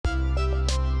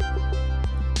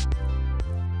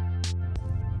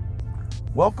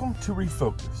Welcome to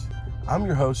Refocus. I'm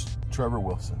your host, Trevor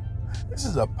Wilson. This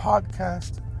is a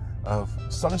podcast of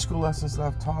Sunday school lessons that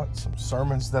I've taught, some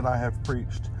sermons that I have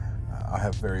preached. I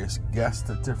have various guests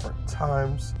at different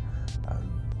times.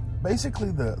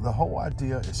 Basically, the whole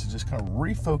idea is to just kind of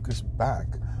refocus back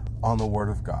on the Word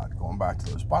of God, going back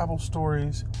to those Bible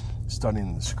stories,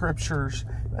 studying the Scriptures.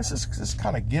 Let's just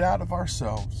kind of get out of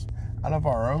ourselves, out of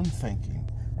our own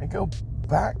thinking, and go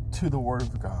back to the Word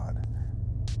of God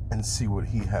and see what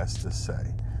He has to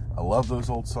say. I love those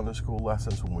old Sunday school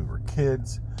lessons when we were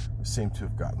kids. We seem to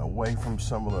have gotten away from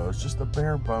some of those, just the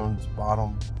bare bones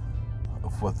bottom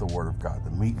of what the Word of God,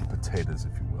 the meat and potatoes,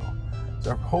 if you will.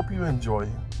 So I hope you enjoy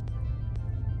it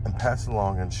and pass it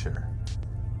along and share.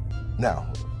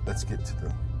 Now, let's get to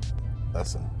the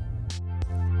lesson.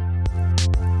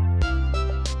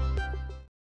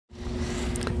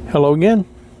 Hello again,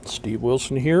 Steve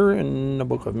Wilson here in the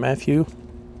book of Matthew.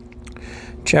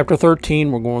 Chapter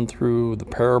 13, we're going through the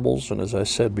parables, and as I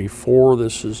said before,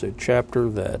 this is a chapter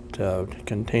that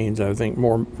contains, I think,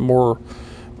 more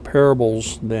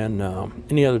parables than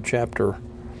any other chapter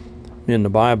in the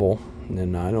Bible.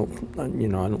 And I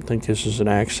don't think this is an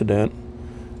accident.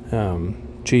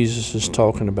 Jesus is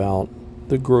talking about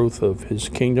the growth of His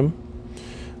kingdom,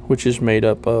 which is made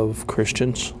up of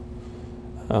Christians,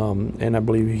 and I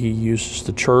believe He uses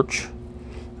the church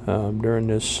during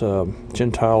this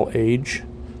Gentile age,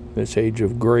 this age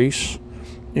of grace,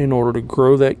 in order to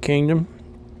grow that kingdom.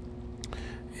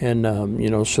 And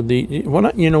so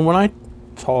when I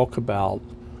talk about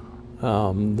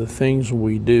the things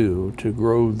we do to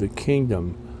grow the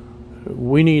kingdom,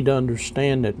 we need to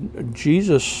understand that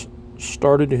Jesus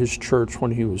started His church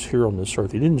when He was here on this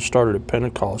earth. He didn't start it at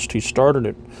Pentecost. He started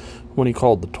it when He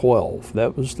called the 12.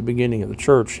 That was the beginning of the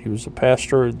church. He was the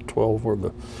pastor. The 12 were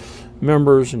the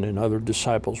members, and then other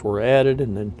disciples were added,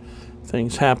 and then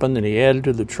things happened, and He added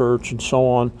to the church, and so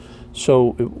on.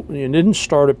 So it didn't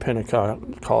start at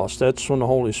Pentecost. That's when the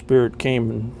Holy Spirit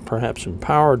came and perhaps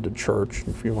empowered the church,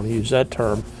 if you want to use that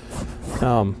term.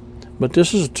 But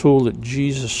this is a tool that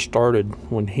Jesus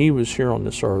started when He was here on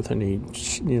this earth, and He,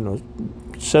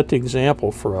 set the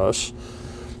example for us.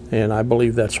 And I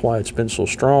believe that's why it's been so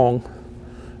strong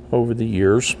over the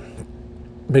years,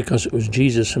 because it was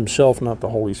Jesus Himself, not the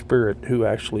Holy Spirit, who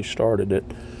actually started it.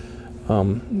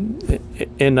 And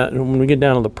when we get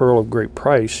down to the pearl of great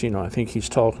price, I think He's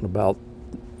talking about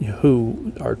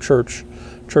who our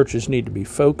churches need to be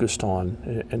focused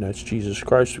on, and that's Jesus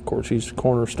Christ, of course. He's the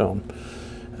cornerstone.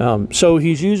 So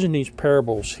He's using these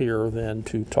parables here then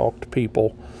to talk to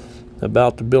people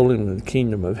about the building of the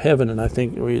kingdom of heaven. And I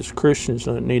think we as Christians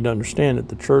need to understand that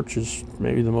the church is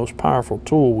maybe the most powerful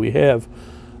tool we have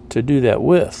to do that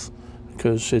with,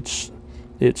 because it's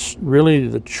really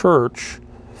the church.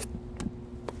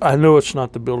 I know it's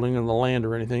not the building of the land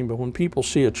or anything, but when people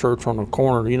see a church on a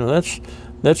corner,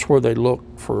 that's where they look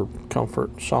for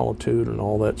comfort, solitude, and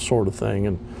all that sort of thing.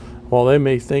 And while they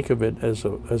may think of it as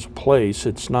a place,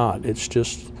 it's not. It's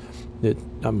just it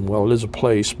is a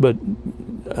place, but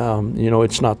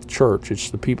it's not the church. It's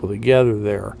the people that gather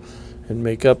there and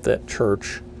make up that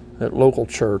church, that local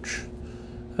church,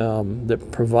 that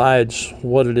provides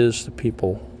what it is the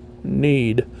people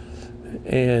need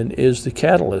and is the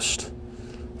catalyst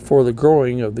for the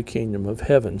growing of the kingdom of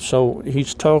heaven. So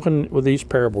He's talking with these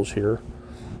parables here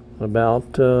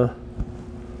about the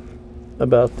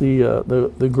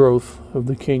growth of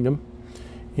the kingdom.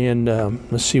 And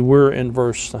let's see, we're in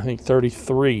verse, I think,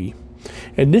 33.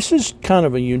 And this is kind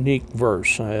of a unique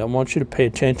verse. I want you to pay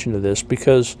attention to this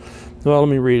because, let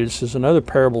me read it. It says, "Another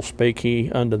parable spake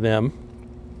He unto them.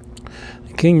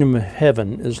 The kingdom of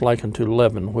heaven is like unto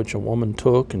leaven, which a woman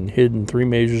took and hid in 3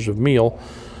 measures of meal,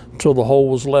 till the whole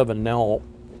was leavened." Now,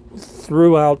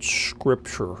 throughout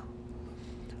Scripture,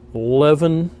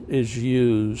 leaven is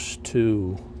used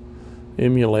to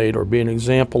emulate or be an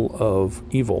example of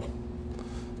evil.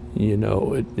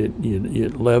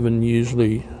 Leaven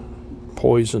usually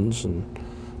poisons and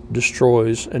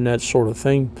destroys and that sort of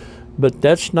thing. But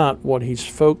that's not what He's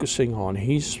focusing on.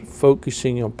 He's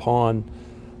focusing upon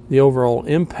the overall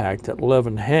impact that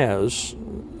leaven has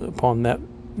upon that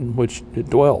in which it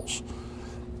dwells.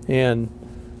 And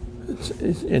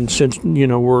since,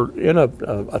 we're in a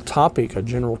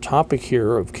general topic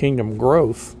here of kingdom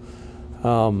growth,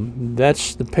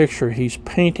 that's the picture He's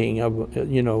painting of,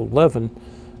 leaven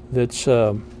that's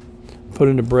put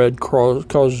into bread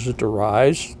causes it to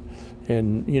rise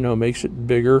and, makes it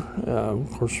bigger.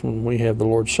 Of course, when we have the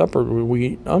Lord's Supper, we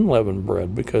eat unleavened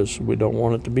bread because we don't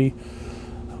want it to be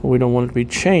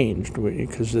changed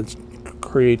because it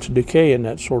creates decay and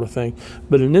that sort of thing.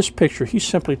 But in this picture, He's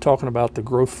simply talking about the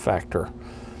growth factor.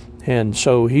 And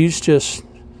so he's just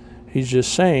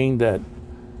saying that,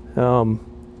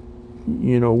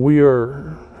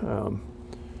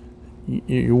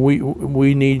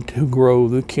 we need to grow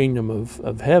the kingdom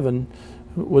of heaven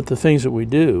with the things that we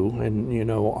do,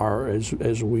 and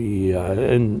as we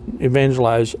and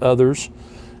evangelize others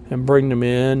and bring them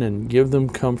in and give them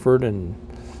comfort and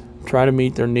try to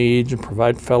meet their needs and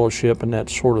provide fellowship and that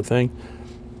sort of thing.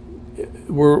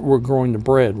 We're growing the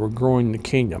bread. We're growing the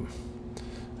kingdom.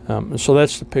 So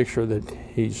that's the picture that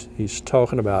he's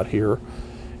talking about here.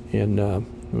 And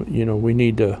we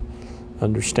need to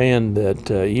understand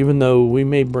that even though we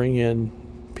may bring in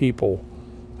people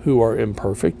who are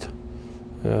imperfect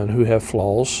and who have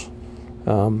flaws,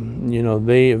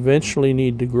 they eventually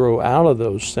need to grow out of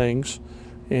those things.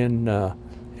 And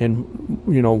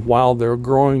while they're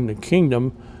growing the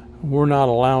kingdom, we're not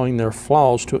allowing their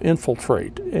flaws to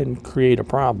infiltrate and create a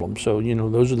problem. So,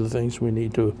 those are the things we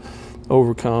need to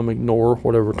overcome, ignore,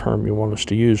 whatever term you want us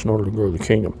to use in order to grow the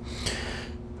kingdom.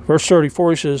 Verse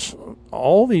 34, he says,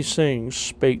 all these things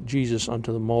spake Jesus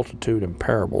unto the multitude in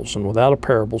parables, and without a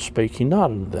parable spake he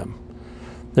not unto them,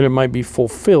 that it might be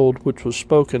fulfilled which was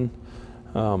spoken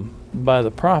by the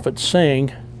prophet,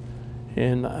 saying,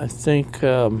 and I think...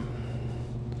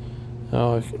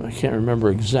 I can't remember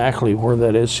exactly where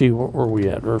that is. See, where are we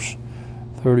at? Verse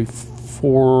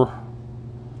 34.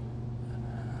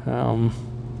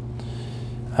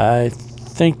 I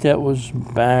think that was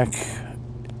back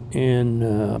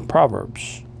in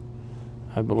Proverbs,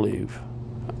 I believe.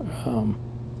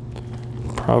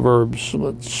 Proverbs,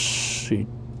 let's see,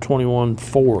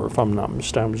 21:4, if I'm not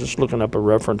mistaken. I was just looking up a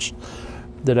reference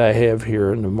that I have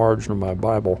here in the margin of my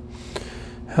Bible.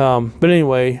 But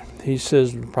anyway, he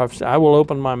says, I will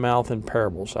open my mouth in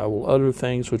parables. I will utter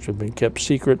things which have been kept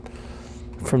secret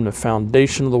from the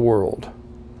foundation of the world.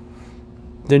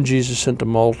 Then Jesus sent the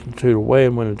multitude away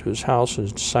and went into his house, and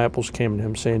his disciples came to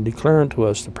him, saying, declare unto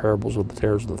us the parables of the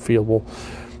tares of the field. Well,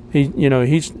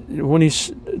 when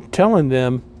he's telling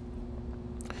them,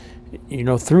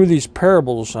 through these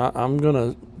parables, I'm going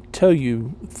to tell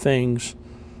you things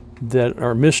that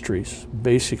are mysteries,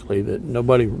 basically, that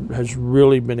nobody has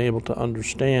really been able to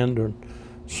understand or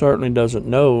certainly doesn't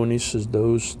know. And he says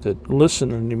those that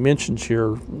listen, and he mentions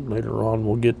here later on,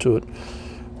 we'll get to it,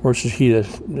 where it says, he that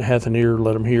hath an ear,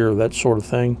 let him hear, that sort of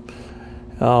thing.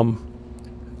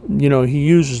 He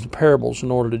uses the parables in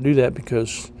order to do that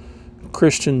because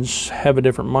Christians have a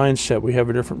different mindset. We have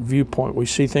a different viewpoint. We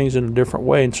see things in a different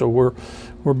way, and so we're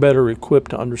better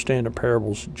equipped to understand the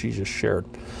parables that Jesus shared.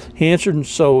 He answered, and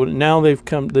so now they've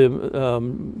come,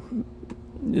 the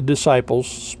disciples,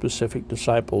 specific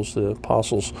disciples, the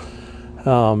apostles,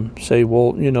 say,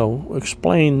 well,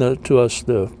 explain to us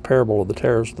the parable of the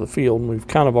tares of the field. And we've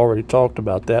kind of already talked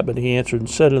about that, but he answered and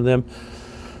said to them,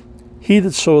 he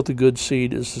that soweth the good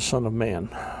seed is the Son of Man.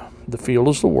 The field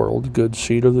is the world, the good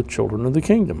seed are the children of the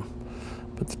kingdom,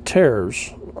 but the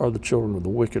tares are the children of the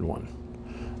wicked one.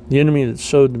 The enemy that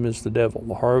sowed them is the devil.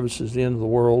 The harvest is the end of the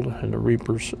world, and the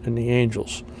reapers and the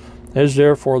angels. As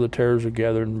therefore the tares are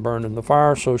gathered and burned in the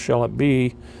fire, so shall it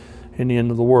be in the end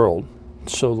of the world.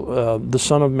 So the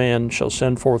Son of Man shall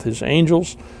send forth his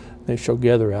angels. They shall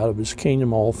gather out of his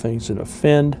kingdom all things that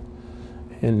offend,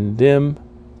 and them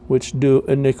which do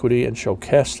iniquity, and shall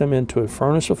cast them into a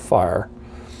furnace of fire.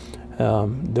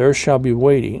 There shall be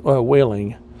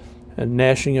wailing and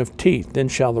gnashing of teeth. Then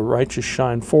shall the righteous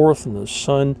shine forth in the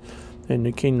sun in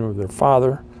the kingdom of their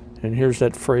Father. And here's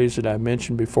that phrase that I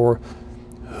mentioned before,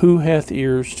 who hath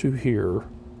ears to hear,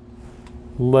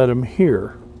 let him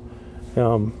hear.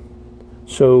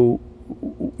 So,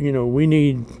 we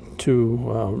need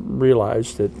to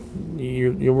realize that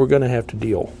we're going to have to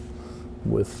deal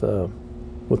with the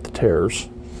tares.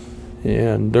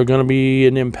 And they're going to be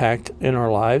an impact in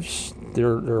our lives.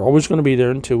 They're always going to be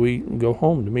there until we go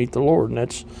home to meet the Lord. And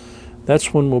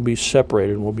that's when we'll be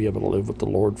separated and we'll be able to live with the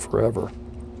Lord forever.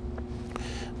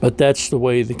 But that's the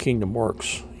way the kingdom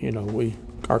works. We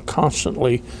are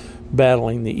constantly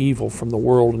battling the evil from the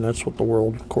world, and that's what the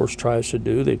world, of course, tries to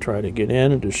do. They try to get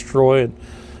in and destroy and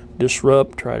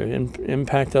disrupt, try to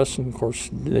impact us. And, of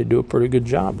course, they do a pretty good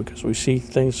job because we see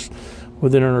things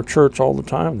within our church all the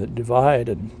time that divide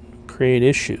and create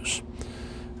issues.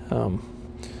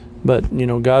 But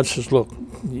God says, look,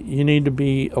 you need to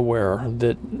be aware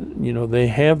that they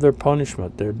have their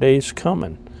punishment. Their day's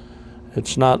coming.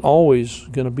 It's not always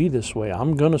going to be this way.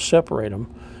 I'm going to separate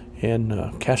them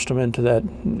and cast them into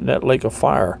that lake of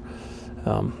fire.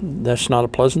 That's not a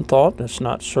pleasant thought. That's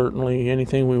not certainly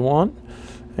anything we want.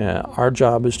 Our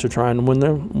job is to try and win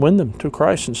them to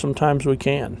Christ, and sometimes we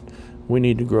can. We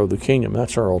need to grow the kingdom.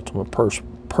 That's our ultimate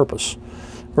purpose.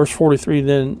 Verse 43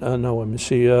 then,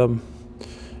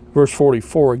 verse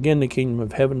 44, again the kingdom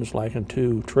of heaven is like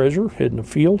unto treasure hidden in a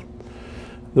field,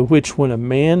 the which when a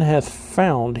man hath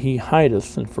found, he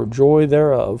hideth, and for joy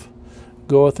thereof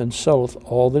goeth and selleth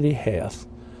all that he hath,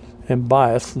 and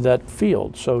buyeth that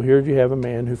field. So here you have a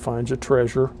man who finds a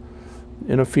treasure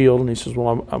in a field, and he says,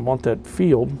 well, I want that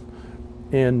field,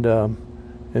 and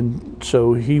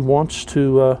so he wants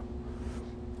to,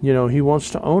 he wants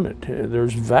to own it.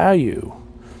 There's value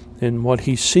in what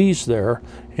he sees there,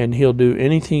 and he'll do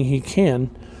anything he can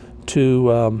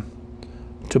to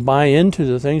buy into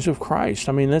the things of Christ.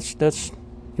 I mean, that's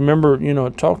remember,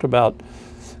 it talked about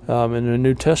in the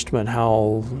New Testament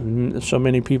how so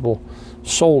many people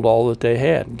sold all that they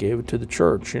had and gave it to the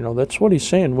church. That's what he's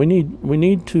saying. We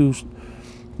need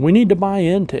to buy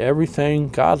into everything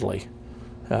godly.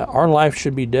 Our life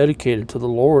should be dedicated to the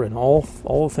Lord and all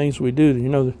the things we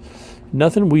do.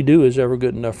 Nothing we do is ever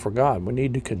good enough for God. We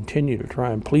need to continue to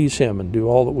try and please Him and do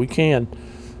all that we can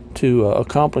to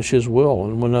accomplish His will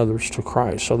and win others to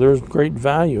Christ. So there's great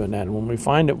value in that. And when we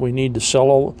find it, we need to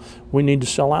sell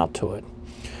out to it.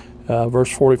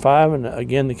 Verse 45, and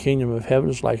again the kingdom of heaven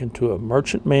is like unto a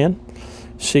merchant man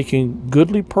seeking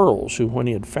goodly pearls, who when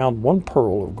he had found one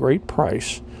pearl of great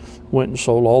price, went and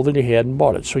sold all that he had and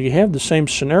bought it. So you have the same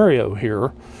scenario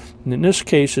here. And in this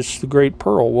case, it's the great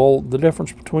pearl. Well, the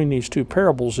difference between these two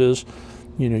parables is,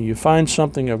 you find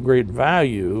something of great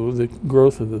value, the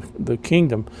growth of the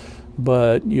kingdom,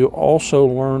 but you also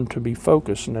learn to be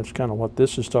focused, and that's kind of what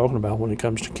this is talking about when it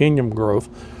comes to kingdom growth.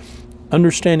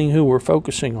 Understanding who we're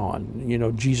focusing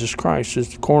on. Jesus Christ is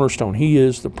the cornerstone. He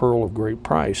is the pearl of great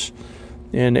price.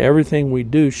 And everything we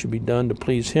do should be done to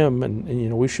please Him,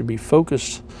 and we should be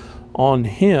focused on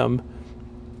Him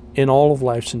in all of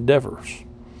life's endeavors.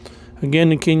 Again,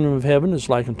 the kingdom of heaven is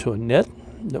like unto a net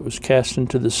that was cast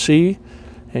into the sea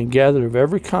and gathered of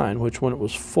every kind, which when it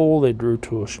was full they drew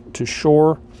to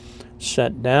shore,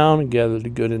 sat down and gathered the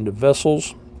good into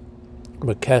vessels,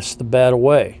 but cast the bad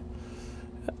away.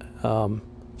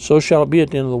 So shall it be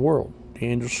at the end of the world. The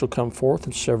angels shall come forth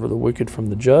and sever the wicked from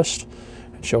the just,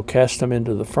 and shall cast them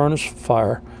into the furnace of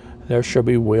fire. There shall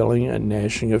be wailing and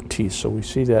gnashing of teeth. So we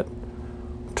see that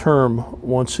term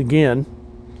once again.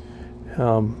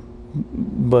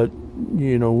 But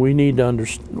we need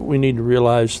to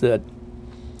realize that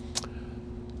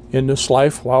in this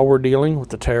life, while we're dealing with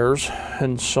the tares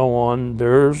and so on,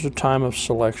 there's a time of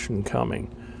selection coming.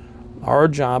 Our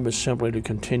job is simply to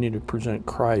continue to present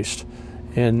Christ,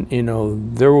 and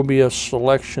there will be a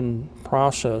selection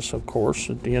process, of course,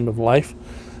 at the end of life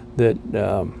that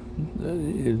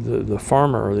the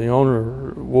farmer or the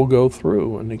owner will go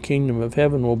through, and the kingdom of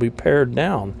heaven will be pared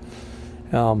down.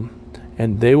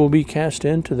 And they will be cast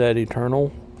into that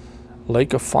eternal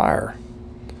lake of fire.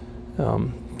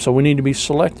 So we need to be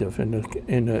selective in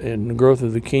the growth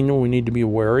of the kingdom. We need to be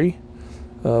wary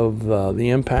of the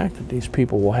impact that these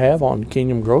people will have on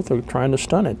kingdom growth. They're trying to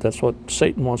stun it. That's what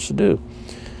Satan wants to do.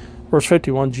 Verse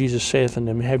 51, Jesus saith unto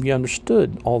them, have ye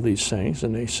understood all these things?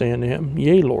 And they say unto him,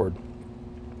 Yea, Lord.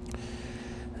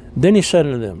 Then he said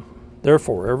unto them,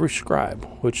 Therefore every scribe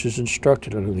which is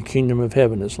instructed unto the kingdom of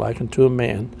heaven is like unto a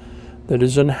man that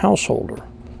is an householder,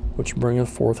 which bringeth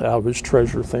forth out of his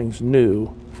treasure things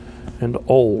new and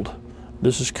old.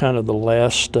 This is kind of the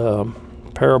last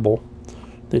parable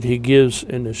that he gives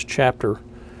in this chapter.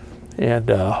 And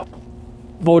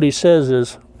what he says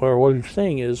is, or what he's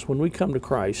saying is, when we come to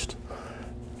Christ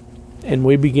and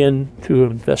we begin to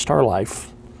invest our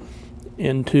life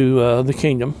into the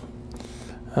kingdom,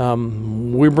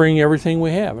 we bring everything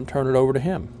we have and turn it over to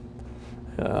Him.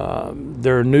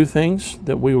 There are new things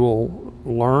that we will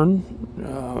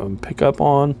learn, pick up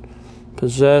on,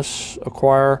 possess,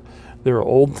 acquire. There are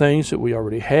old things that we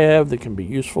already have that can be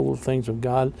useful, the things of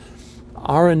God.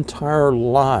 Our entire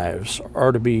lives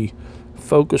are to be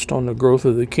focused on the growth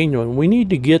of the kingdom, and we need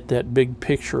to get that big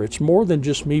picture. It's more than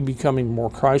just me becoming more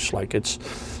Christ-like.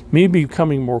 It's me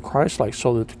becoming more Christ-like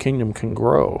so that the kingdom can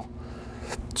grow,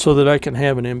 so that I can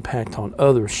have an impact on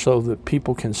others, so that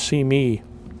people can see me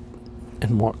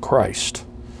and want Christ.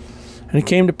 And it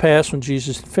came to pass, when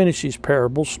Jesus had finished these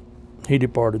parables, he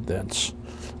departed thence.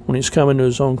 When he's come into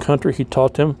his own country, he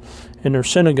taught them in their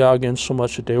synagogue,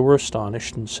 insomuch that they were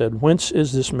astonished, and said, Whence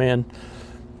is this man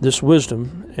this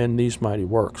wisdom and these mighty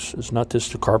works? Is not this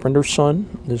the carpenter's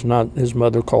son? Is not his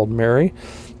mother called Mary,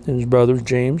 and his brothers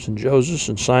James and Joseph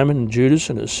and Simon and Judas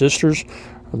and his sisters?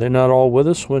 Are they not all with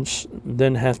us? Whence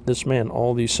then hath this man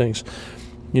all these things?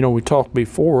 We talked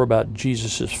before about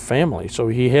Jesus' family. So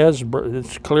he has,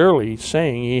 it's clearly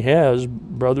saying he has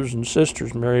brothers and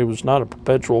sisters. Mary was not a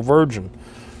perpetual virgin.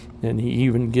 And he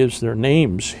even gives their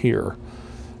names here.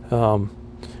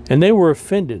 And they were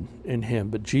offended in him.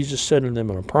 But Jesus said unto them,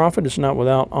 a prophet is not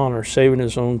without honor, save in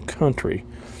his own country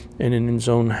and in his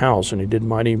own house. And he did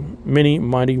many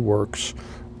mighty works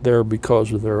there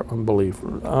because of their unbelief.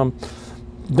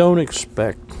 Don't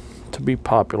expect to be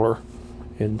popular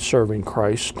in serving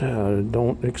Christ.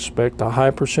 Don't expect a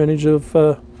high percentage of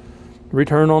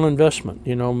return on investment.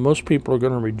 Most people are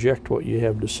going to reject what you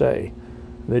have to say.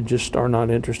 They just are not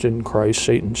interested in Christ.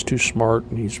 Satan's too smart,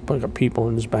 and he's got people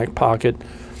in his back pocket.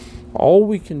 All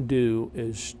we can do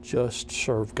is just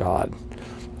serve God.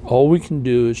 All we can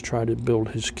do is try to build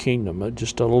his kingdom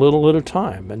just a little at a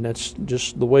time, and that's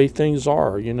just the way things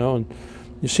are, And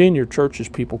you see in your churches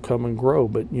people come and grow,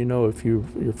 but if you're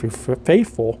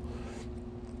faithful,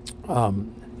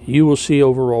 you will see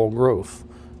overall growth.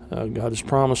 God has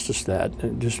promised us that.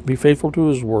 And just be faithful to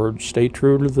his word, stay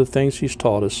true to the things he's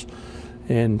taught us,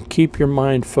 and keep your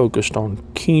mind focused on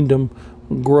kingdom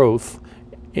growth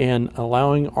and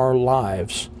allowing our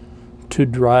lives to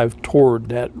drive toward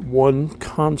that one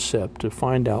concept to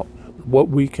find out what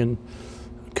we can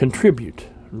contribute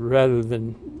rather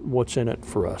than what's in it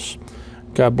for us.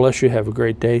 God bless you. Have a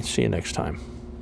great day. See you next time.